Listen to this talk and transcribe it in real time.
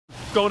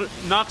Going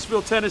to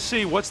Knoxville,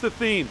 Tennessee. What's the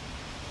theme?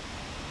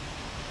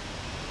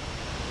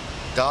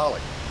 Dolly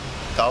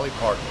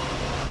Parton.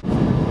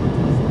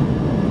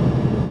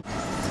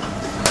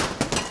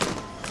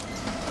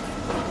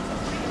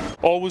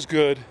 Always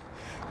good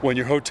when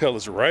your hotel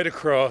is right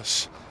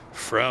across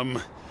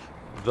from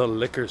the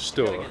liquor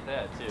store. Gotta get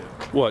that too.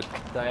 What?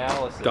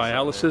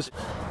 Dialysis.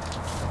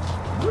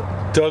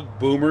 Doug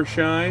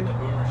Boomershine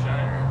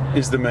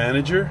is the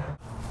manager.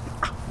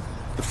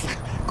 The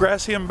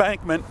grassy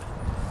embankment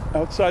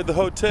outside the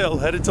hotel,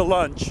 headed to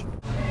lunch.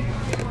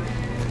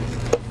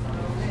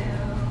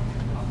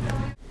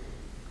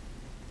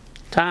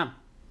 Tom,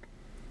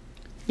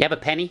 you have a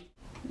penny?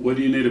 What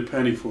do you need a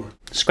penny for?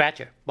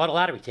 Scratcher. Bought a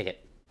lottery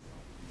ticket.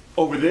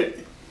 Over there?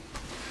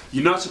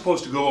 You're not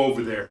supposed to go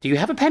over there. Do you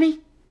have a penny?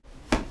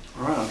 All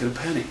right, I'll get a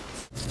penny.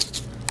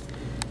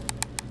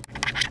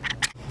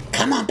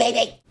 Come on,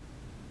 baby.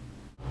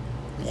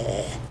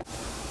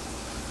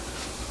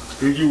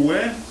 Did you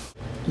win?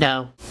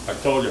 No. I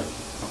told you.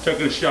 I'm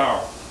taking a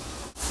shower.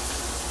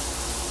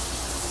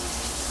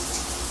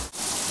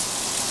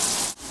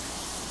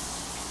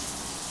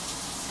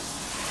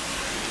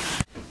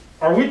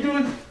 Are we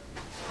doing?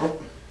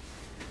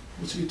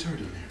 What's the guitar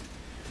doing here?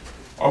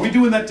 Are we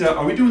doing that?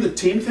 Are we doing the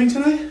team thing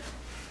tonight?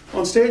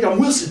 On stage, I'm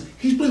Wilson.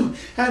 He's Blue.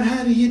 And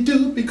how do you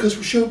do? Because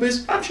we're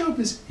showbiz. I'm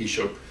showbiz. He's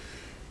show.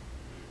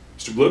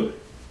 Mr. Blue.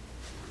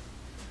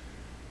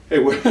 Hey,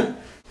 where? Oh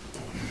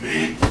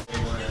man.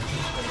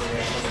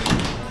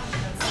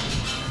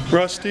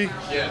 Rusty.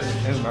 Yes.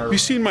 Have you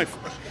seen my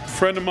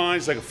friend of mine?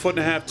 He's like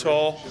 1.5 feet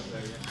tall,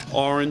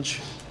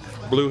 orange,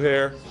 blue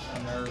hair.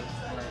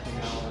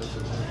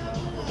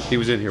 He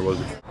was in here,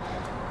 wasn't he?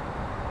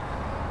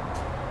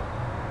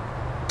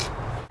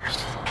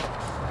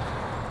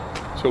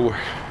 So we're...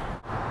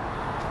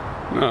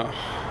 No.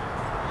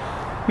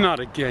 Not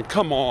again.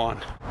 Come on.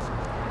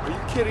 Are you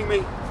kidding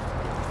me?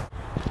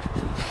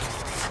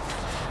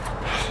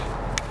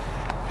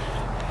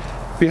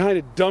 Behind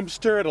a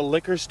dumpster at a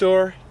liquor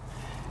store?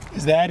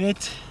 Is that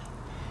it?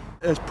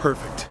 That's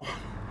perfect.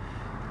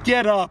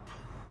 Get up.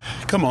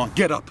 Come on,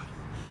 get up.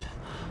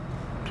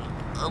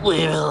 Leave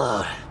me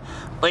alone.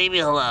 Leave me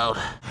alone.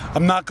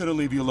 I'm not gonna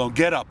leave you alone.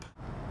 Get up.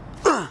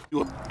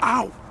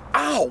 Ow!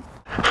 Ow!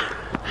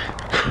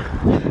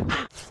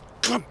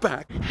 Come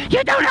back.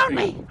 You don't own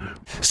me.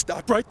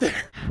 Stop right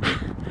there.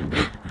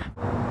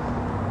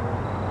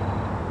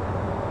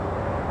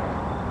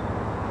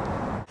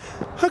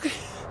 Okay.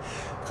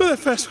 Go that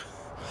fast.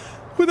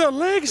 Without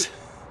legs.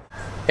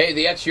 Hey,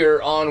 the X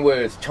you're on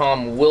with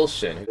Tom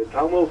Wilson.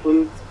 Tom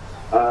Wilson,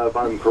 if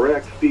I'm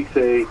correct, speaks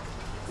a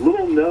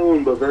little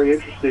known but very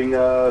interesting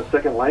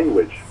second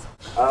language.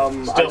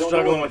 Still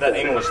struggling with that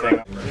English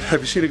thing. Have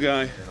you seen a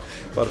guy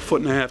about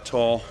 1.5 feet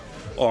tall,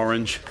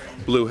 orange,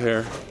 blue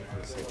hair?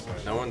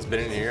 No one's been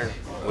in here.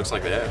 Looks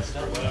like they have.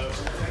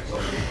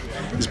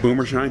 Is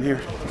Boomershine here?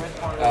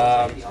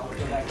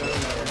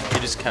 He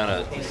just kind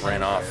of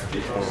ran off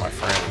with one of my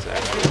friends,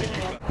 actually.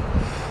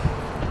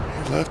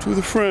 You left with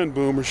a friend,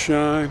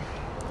 Boomershine.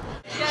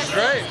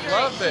 Great,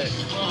 loved it.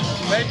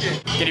 Thank you.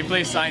 Can you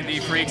please sign the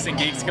Freaks and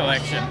Geeks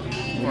collection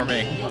for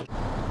me?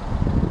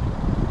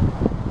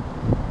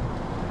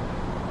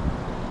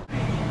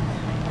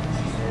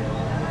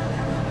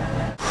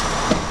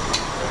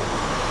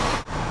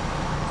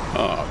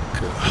 Oh,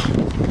 God.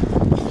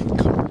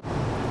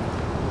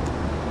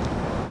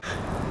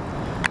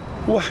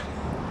 What?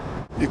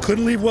 You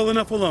couldn't leave well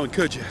enough alone,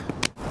 could you?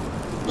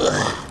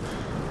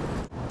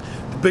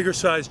 The bigger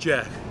size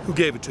jack. Who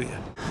gave it to you?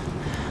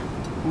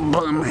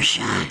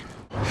 Boomershine.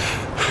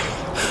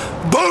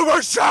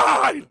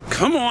 Boomershine!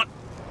 Come on.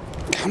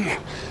 Come on.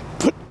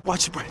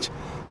 Watch the bridge.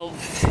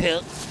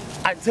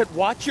 I said,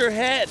 watch your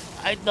head.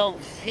 I don't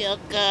feel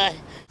good.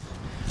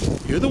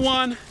 You're the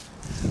one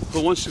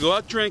who wants to go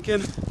out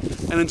drinking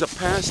and ends up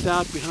passed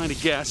out behind a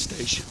gas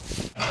station.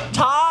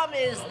 Tom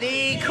is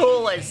the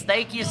coolest.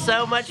 Thank you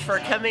so much for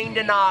coming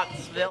to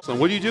Knoxville. So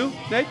what do you do,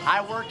 Nate?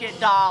 I work at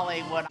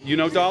Dolly. You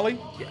know Dolly?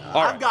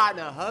 All I've right. gotten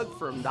a hug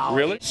from Dolly.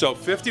 Really? So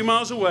 50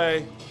 miles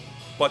away,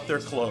 but they're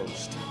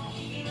closed.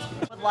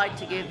 I would like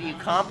to give you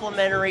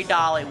complimentary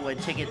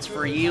Dollywood tickets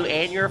for you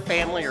and your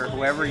family or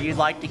whoever you'd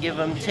like to give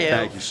them to.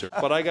 Thank you, sir.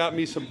 But I got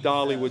me some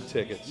Dollywood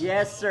tickets.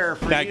 Yes, sir.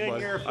 For Thank you you,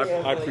 and buddy. your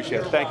family. I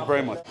appreciate it. Thank you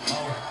very much.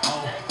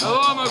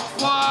 Hello,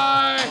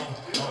 McFly!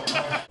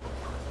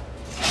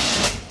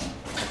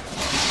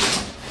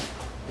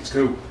 Let's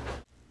go.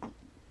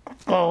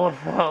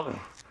 Oh,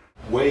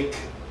 Wake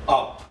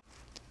up.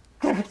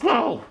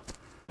 go.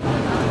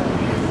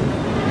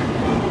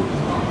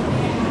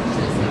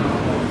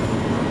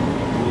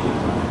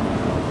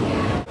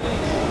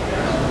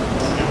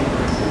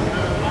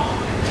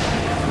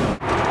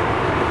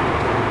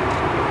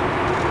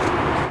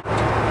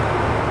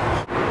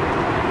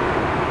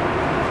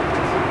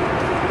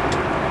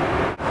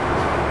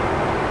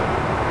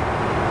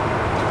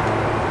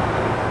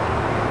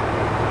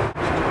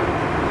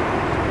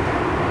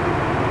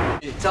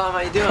 Tom, how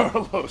you doing?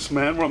 Carlos,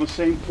 man, we're on the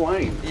same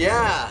plane.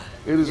 Yeah.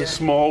 It is a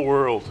small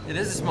world. It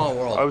is a small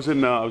world. I was in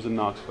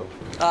Knoxville.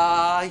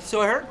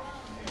 So I heard.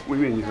 What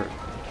do you mean you heard?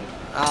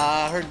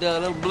 I heard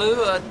little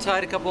Blue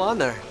tied a couple on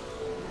there.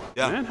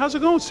 Yeah. Man, how's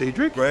it going,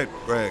 Cedric? Great.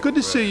 Good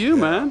to see you,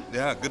 man.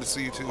 Yeah, good to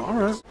see you too. All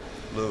right.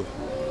 Blue.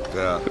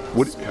 Yeah.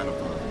 What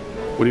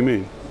do you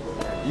mean?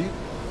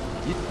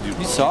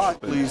 You saw it.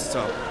 Please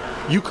tell.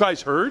 You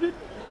guys heard it?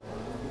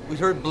 We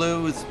heard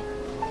Blue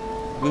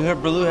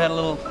had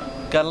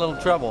got a little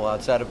trouble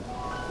outside of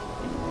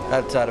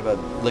a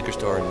liquor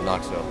store in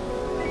Knoxville.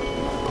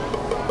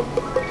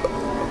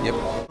 Yep.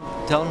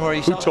 Tell him where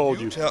he saw it. Who told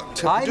you?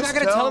 I'm not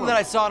going to tell him that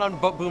I saw it on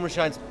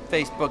Boomershine's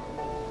Facebook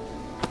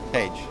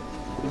page.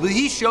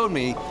 He showed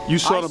me. You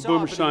saw it on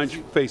Boomershine's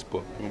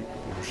Facebook.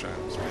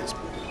 Boomershine's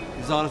Facebook. It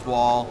was on his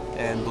wall,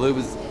 and Blue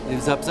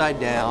was upside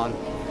down,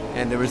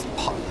 and it was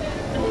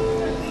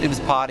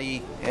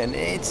potty, and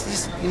it's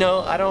just, you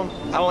know, I don't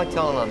like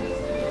telling on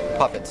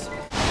puppets.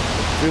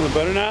 Feeling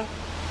better now?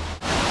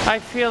 I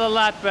feel a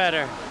lot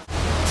better.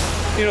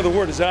 You know, the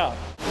word is out.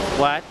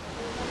 What?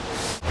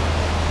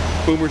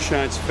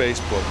 Boomershine's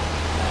Facebook.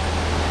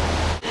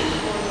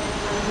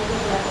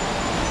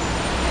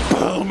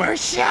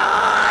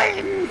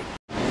 Boomershine!